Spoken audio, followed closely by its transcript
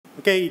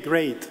Okay,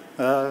 great.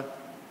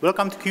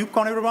 Welcome to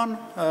KubeCon, everyone,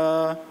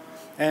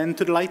 and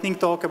to the lightning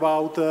talk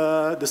about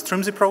the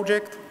Strimzi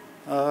project.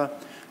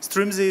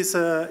 Strimzi is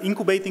an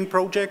incubating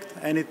project,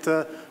 and it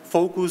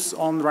focuses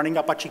on running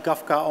Apache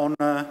Kafka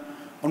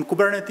on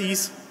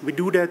Kubernetes. We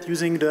do that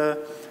using the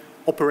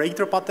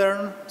operator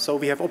pattern. So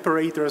we have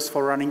operators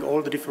for running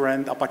all the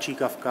different Apache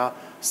Kafka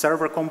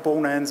server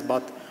components,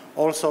 but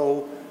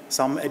also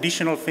some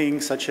additional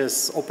things such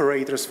as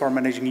operators for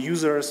managing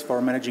users,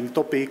 for managing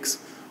topics,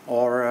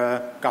 or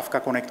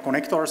Kafka Connect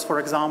connectors, for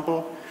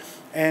example.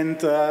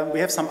 And we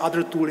have some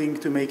other tooling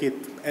to make it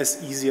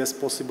as easy as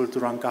possible to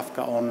run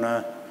Kafka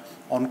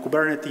on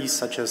Kubernetes,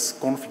 such as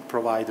config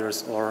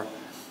providers or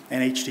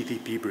an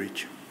HTTP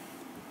bridge.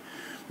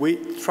 We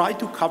try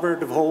to cover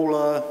the whole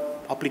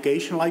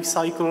application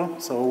lifecycle.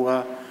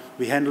 So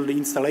we handle the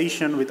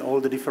installation with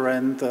all the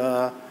different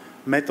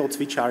methods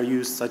which are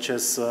used, such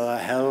as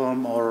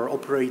Helm or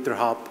Operator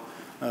Hub.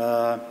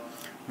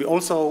 We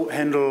also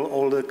handle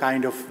all the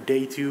kind of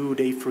day 2,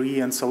 day 3,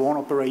 and so on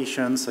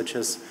operations, such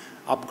as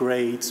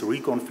upgrades,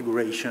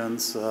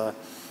 reconfigurations,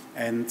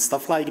 and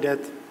stuff like that.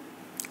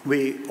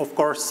 We, of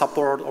course,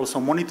 support also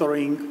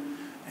monitoring,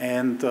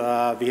 and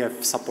we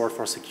have support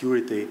for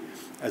security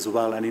as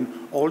well. And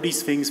in all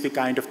these things, we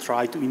kind of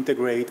try to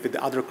integrate with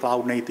the other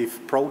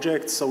cloud-native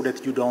projects so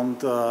that you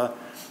don't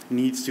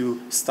need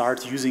to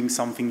start using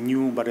something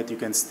new, but that you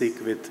can stick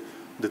with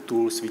the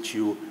tools which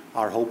you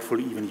are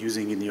hopefully even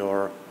using in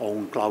your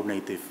own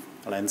cloud-native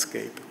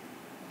landscape.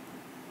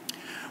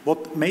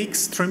 What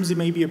makes Strimzi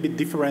maybe a bit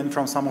different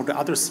from some of the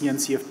other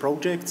CNCF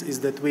projects is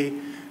that we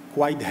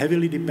quite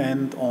heavily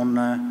depend on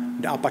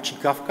the Apache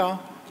Kafka,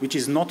 which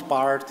is not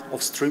part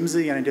of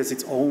Strimzi, and it has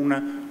its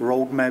own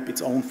roadmap,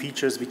 its own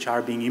features which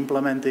are being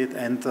implemented.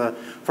 And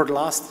for the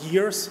last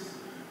years,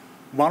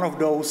 one of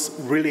those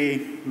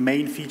really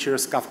main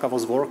features Kafka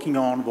was working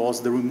on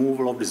was the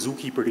removal of the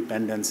zookeeper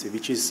dependency,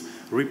 which is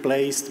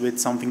replaced with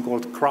something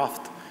called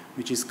Craft,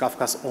 which is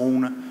Kafka's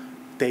own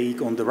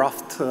take on the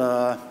Raft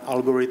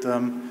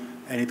algorithm,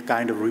 and it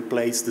kind of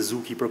replaced the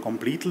zookeeper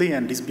completely,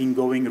 and this has been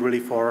going really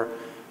for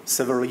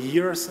several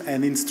years.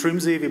 And in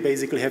Strimzi, we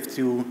basically have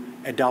to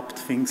adapt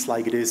things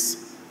like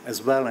this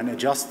as well and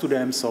adjust to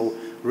them. So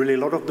really a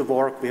lot of the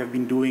work we have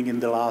been doing in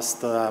the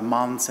last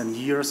months and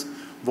years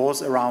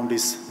was around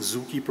this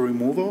zookeeper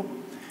removal.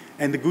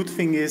 And the good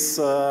thing is,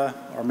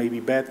 or maybe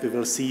bad, we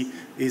will see,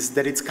 is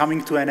that it's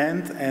coming to an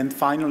end. And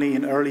finally,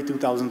 in early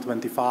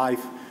 2025,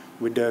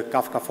 with the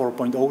Kafka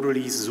 4.0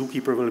 release,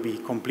 zookeeper will be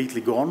completely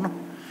gone.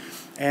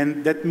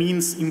 And that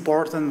means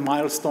important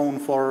milestone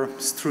for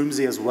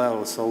Strimzi as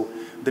well. So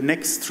the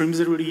next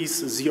Strimzi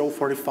release,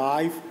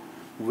 0.45,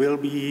 will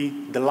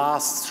be the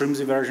last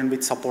Strimzi version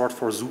with support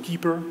for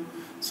zookeeper.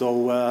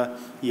 So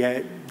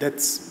yeah,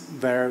 that's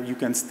where you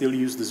can still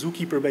use the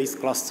zookeeper-based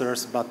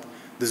clusters, but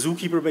the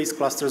zookeeper-based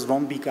clusters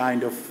won't be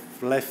kind of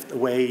left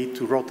away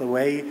to rot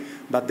away,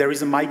 but there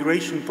is a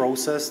migration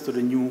process to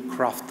the new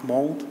Craft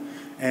mode,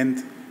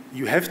 and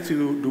you have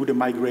to do the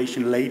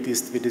migration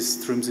latest with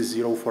this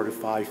Strimzi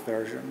 0.45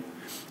 version.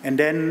 And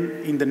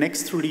then in the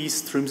next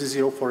release, Strimzi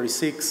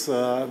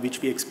 0.46,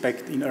 which we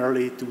expect in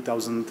early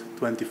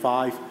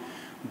 2025,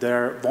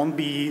 there won't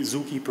be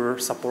zookeeper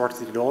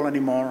supported at all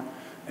anymore,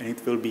 and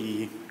it will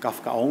be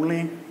Kafka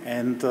only.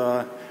 And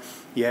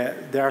yeah,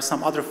 there are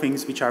some other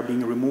things which are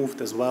being removed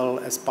as well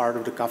as part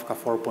of the Kafka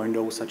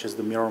 4.0, such as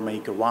the Mirror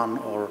Maker 1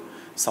 or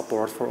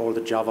support for all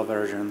the Java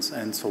versions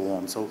and so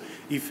on. So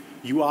if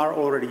you are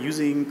already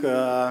using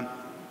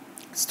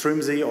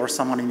Strimzi or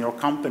someone in your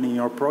company, in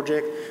your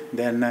project,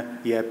 then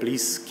yeah,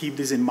 please keep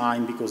this in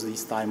mind because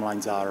these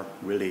timelines are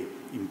really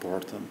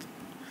important.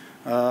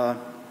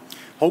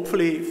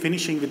 Hopefully,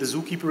 finishing with the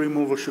zookeeper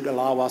removal should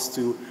allow us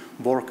to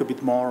work a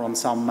bit more on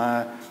some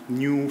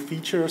new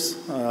features.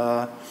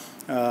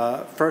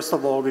 First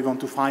of all, we want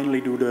to finally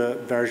do the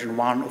version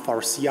 1 of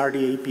our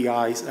CRD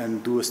APIs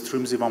and do a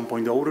Strimzi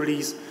 1.0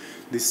 release.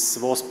 This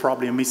was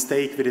probably a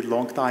mistake we did a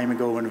long time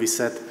ago when we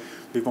said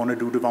we want to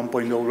do the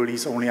 1.0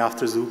 release only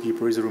after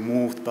zookeeper is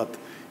removed, but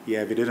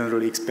yeah, we didn't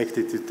really expect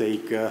it to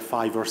take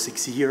 5 or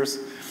 6 years.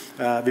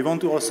 We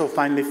want to also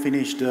finally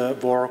finish the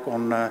work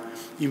on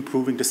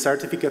improving the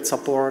certificate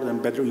support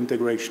and better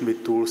integration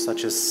with tools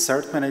such as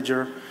Cert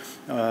Manager.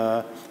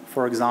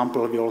 For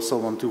example, we also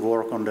want to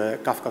work on the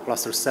Kafka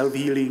cluster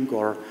self-healing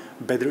or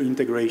better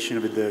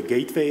integration with the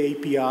Gateway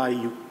API.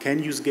 You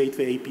can use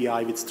Gateway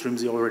API with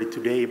Strimzi already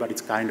today, but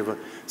it's kind of a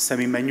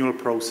semi-manual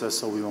process,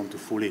 so we want to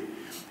fully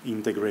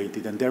integrate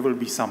it. And there will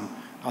be some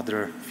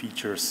other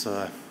features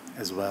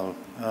as well.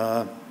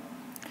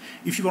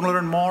 If you want to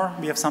learn more,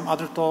 we have some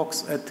other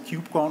talks at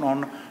KubeCon.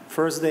 On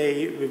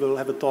Thursday, we will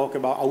have a talk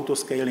about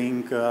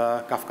auto-scaling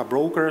Kafka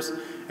brokers.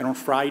 And on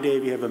Friday,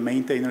 we have a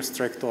maintainers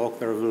track talk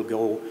where we will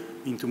go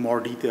into more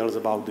details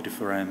about the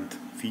different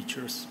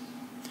features.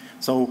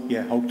 So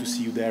yeah, hope to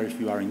see you there if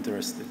you are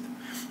interested.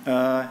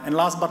 And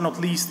last but not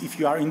least, if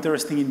you are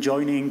interested in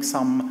joining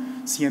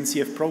some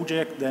CNCF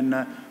project,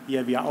 then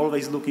yeah, we are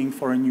always looking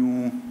for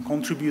new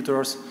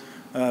contributors.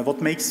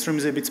 What makes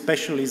Strimzi a bit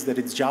special is that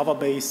it's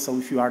Java-based, so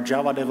if you are a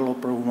Java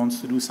developer who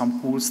wants to do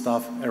some cool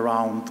stuff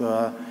around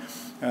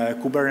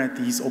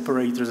Kubernetes,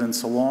 operators, and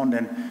so on,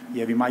 then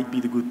yeah, we might be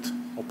the good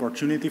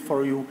opportunity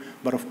for you.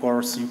 But of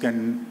course, you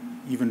can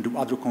even do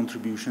other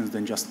contributions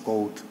than just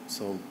code.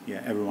 So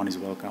yeah, everyone is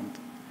welcomed.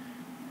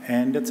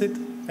 And that's it.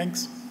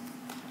 Thanks.